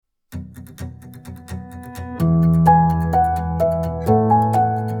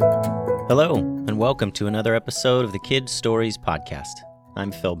Hello, and welcome to another episode of the Kids Stories Podcast.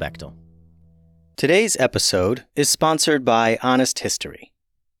 I'm Phil Bechtel. Today's episode is sponsored by Honest History.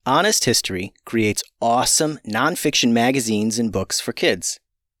 Honest History creates awesome nonfiction magazines and books for kids.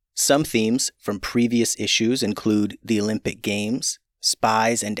 Some themes from previous issues include the Olympic Games,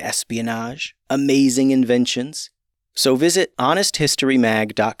 spies and espionage, amazing inventions. So visit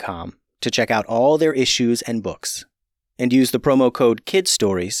honesthistorymag.com to check out all their issues and books. And use the promo code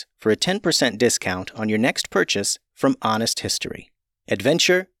KIDSTORIES for a 10% discount on your next purchase from Honest History.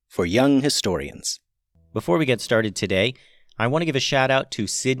 Adventure for young historians. Before we get started today, I want to give a shout out to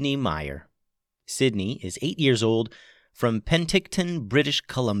Sydney Meyer. Sydney is 8 years old from Penticton, British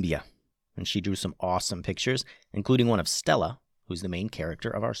Columbia, and she drew some awesome pictures, including one of Stella, who's the main character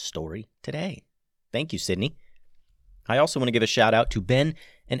of our story today. Thank you, Sydney. I also want to give a shout out to Ben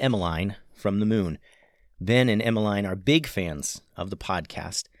and Emmeline from the Moon. Ben and Emmeline are big fans of the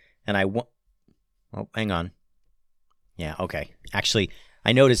podcast, and hang on. Yeah, okay. Actually,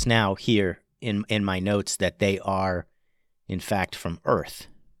 I notice now here in my notes that they are, in fact, from Earth,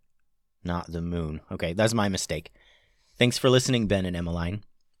 not the Moon. Okay, that's my mistake. Thanks for listening, Ben and Emmeline.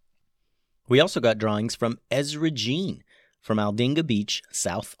 We also got drawings from Ezra Jean from Aldinga Beach,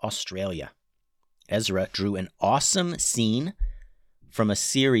 South Australia. Ezra drew an awesome scene from a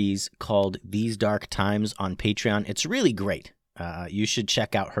series called These Dark Times on Patreon. It's really great. You should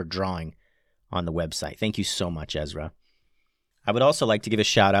check out her drawing on the website. Thank you so much, Ezra. I would also like to give a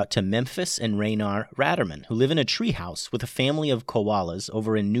shout out to Memphis and Raynar Ratterman, who live in a treehouse with a family of koalas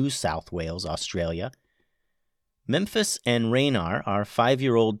over in New South Wales, Australia. Memphis and Raynar are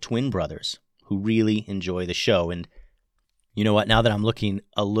 5-year-old twin brothers who really enjoy the show. And you know what? Now that I'm looking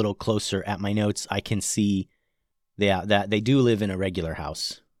a little closer at my notes, I can see that they do live in a regular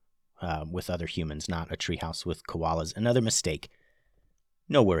house with other humans, not a treehouse with koalas. Another mistake.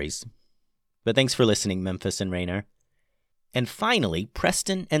 No worries. But thanks for listening, Memphis and Raynar. And finally,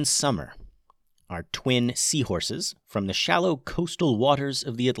 Preston and Summer are twin seahorses from the shallow coastal waters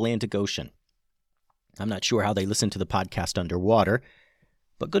of the Atlantic Ocean. I'm not sure how they listen to the podcast underwater,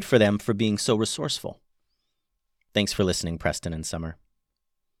 but good for them for being so resourceful. Thanks for listening, Preston and Summer.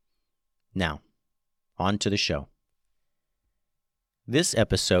 Now, on to the show. This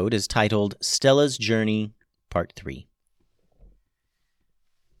episode is titled Stella's Journey, Part 3.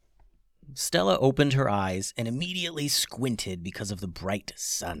 Stella opened her eyes and immediately squinted because of the bright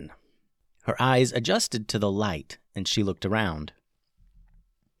sun. Her eyes adjusted to the light, and she looked around.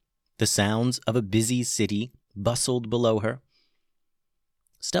 The sounds of a busy city bustled below her.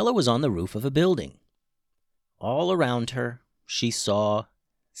 Stella was on the roof of a building. All around her, she saw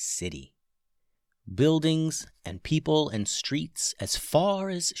city. Buildings and people and streets as far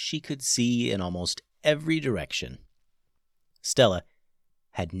as she could see in almost every direction. Stella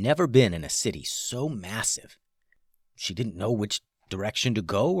had never been in a city so massive. She didn't know which direction to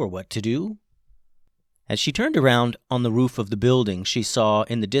go or what to do. As she turned around on the roof of the building, she saw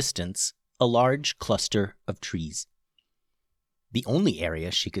in the distance a large cluster of trees. The only area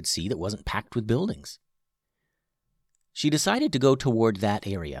she could see that wasn't packed with buildings. She decided to go toward that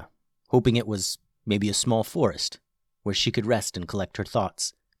area, hoping it was maybe a small forest where she could rest and collect her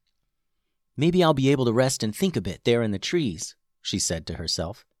thoughts. Maybe I'll be able to rest and think a bit there in the trees, she said to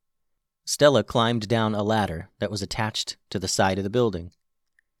herself. Stella climbed down a ladder that was attached to the side of the building.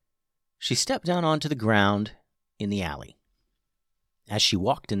 She stepped down onto the ground in the alley. As she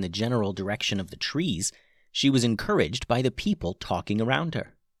walked in the general direction of the trees, she was encouraged by the people talking around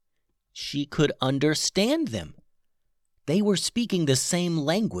her. She could understand them. They were speaking the same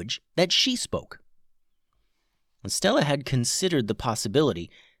language that she spoke. Stella had considered the possibility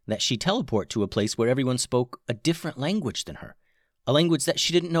that she teleport to a place where everyone spoke a different language than her, a language that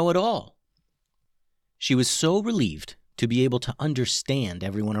she didn't know at all. She was so relieved to be able to understand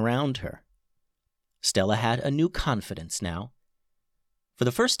everyone around her. Stella had a new confidence now. For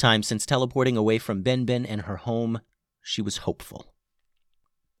the first time since teleporting away from Ben and her home, she was hopeful.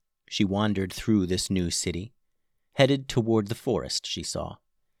 She wandered through this new city, headed toward the forest she saw.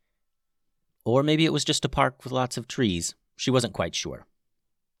 Or maybe it was just a park with lots of trees. She wasn't quite sure.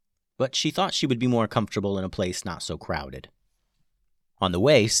 But she thought she would be more comfortable in a place not so crowded. On the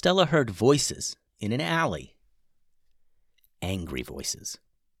way, Stella heard voices in an alley. Angry voices.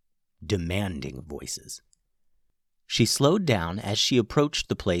 Demanding voices. She slowed down as she approached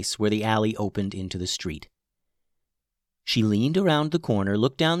the place where the alley opened into the street. She leaned around the corner,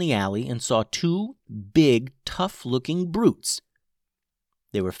 looked down the alley, and saw two big, tough-looking brutes.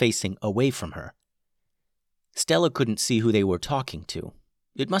 They were facing away from her. Stella couldn't see who they were talking to,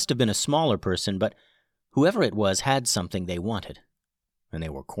 It must have been a smaller person, but whoever it was had something they wanted, and they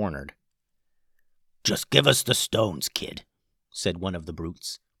were cornered. "Just give us the stones, kid," said one of the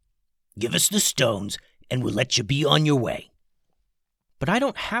brutes. "Give us the stones, and we'll let you be on your way." "But I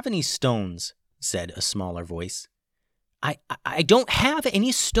don't have any stones," said a smaller voice. I don't have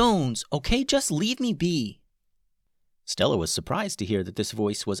any stones, okay? Just leave me be." Stella was surprised to hear that this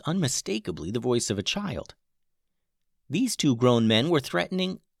voice was unmistakably the voice of a child. These two grown men were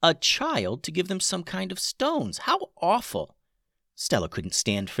threatening a child to give them some kind of stones. How awful! Stella couldn't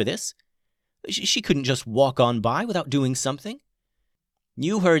stand for this. She couldn't just walk on by without doing something.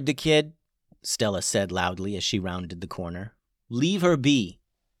 "You heard the kid," Stella said loudly as she rounded the corner. "Leave her be."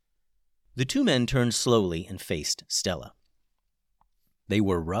 The two men turned slowly and faced Stella. They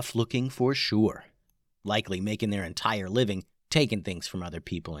were rough-looking for sure, likely making their entire living taking things from other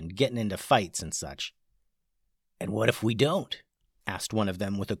people and getting into fights and such. "And what if we don't?" asked one of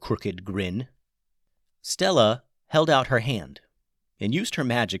them with a crooked grin. Stella held out her hand and used her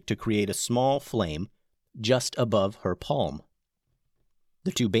magic to create a small flame just above her palm.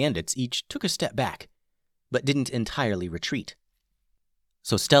 The two bandits each took a step back, but didn't entirely retreat.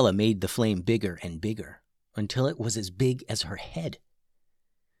 So Stella made the flame bigger and bigger until it was as big as her head.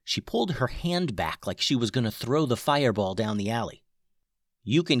 She pulled her hand back like she was going to throw the fireball down the alley.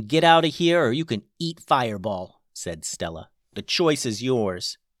 "You can get out of here or you can eat fireball," said Stella. "The choice is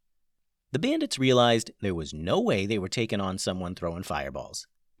yours." The bandits realized there was no way they were taking on someone throwing fireballs.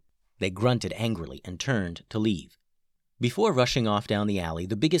 They grunted angrily and turned to leave. Before rushing off down the alley,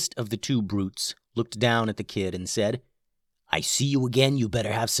 the biggest of the two brutes looked down at the kid and said, "I see you again, you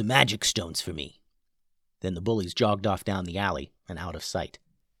better have some magic stones for me." Then the bullies jogged off down the alley and out of sight.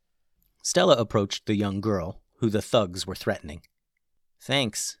 Stella approached the young girl, who the thugs were threatening.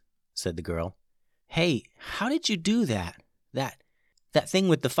 "Thanks," said the girl. "Hey, how did you do that? That thing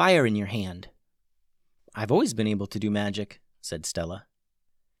with the fire in your hand?" "I've always been able to do magic," said Stella.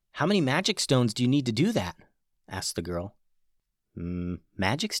 "How many magic stones do you need to do that?" asked the girl.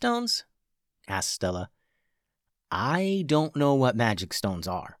 Magic stones?" asked Stella. "I don't know what magic stones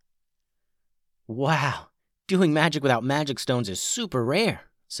are." "Wow, doing magic without magic stones is super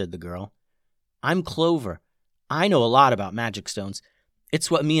rare," said the girl. "I'm Clover. I know a lot about magic stones.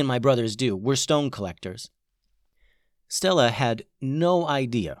 It's what me and my brothers do. We're stone collectors." Stella had no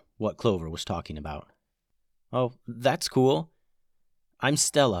idea what Clover was talking about. "Oh, that's cool. I'm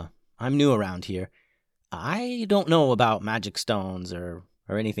Stella. I'm new around here. I don't know about magic stones or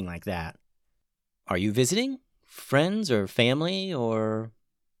anything like that. Are you visiting? Friends or family or?"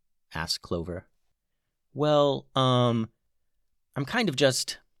 asked Clover. "Well, I'm kind of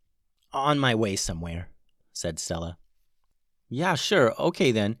just on my way somewhere," said Stella. "Yeah, sure.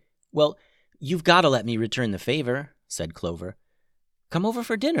 Okay then. Well, you've got to let me return the favor," said Clover. "Come over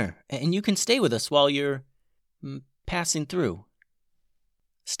for dinner, and you can stay with us while you're passing through."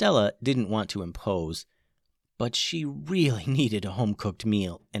 Stella didn't want to impose, but she really needed a home-cooked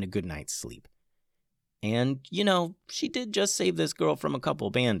meal and a good night's sleep. And, she did just save this girl from a couple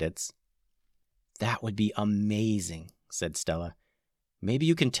bandits. "That would be amazing," said Stella. "Maybe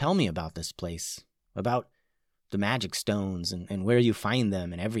you can tell me about this place, about the magic stones and where you find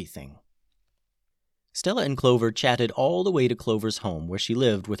them and everything." Stella and Clover chatted all the way to Clover's home, where she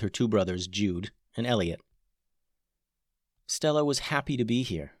lived with her two brothers, Jude and Elliot. Stella was happy to be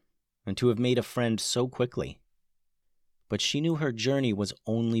here and to have made a friend so quickly. But she knew her journey was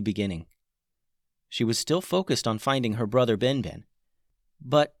only beginning. She was still focused on finding her brother Ben.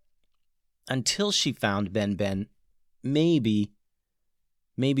 But until she found Ben, maybe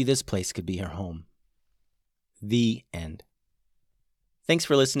this place could be her home. The end. Thanks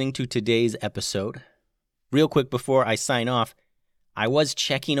for listening to today's episode. Real quick before I sign off, I was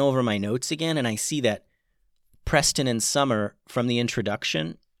checking over my notes again, and I see that Preston and Summer from the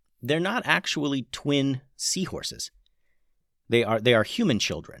introduction, they're not actually twin seahorses. They are human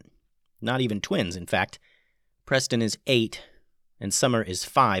children, not even twins. In fact, Preston is 8 and Summer is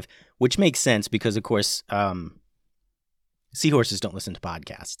 5, which makes sense because, of course, seahorses don't listen to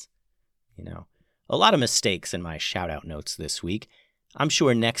podcasts. A lot of mistakes in my shout-out notes this week. I'm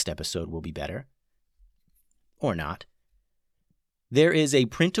sure next episode will be better. Or not. There is a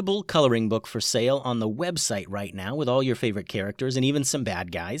printable coloring book for sale on the website right now with all your favorite characters and even some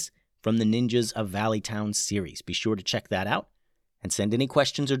bad guys from the Ninjas of Valleytown series. Be sure to check that out and send any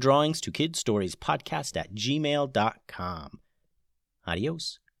questions or drawings to kidstoriespodcast@gmail.com.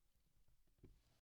 Adios.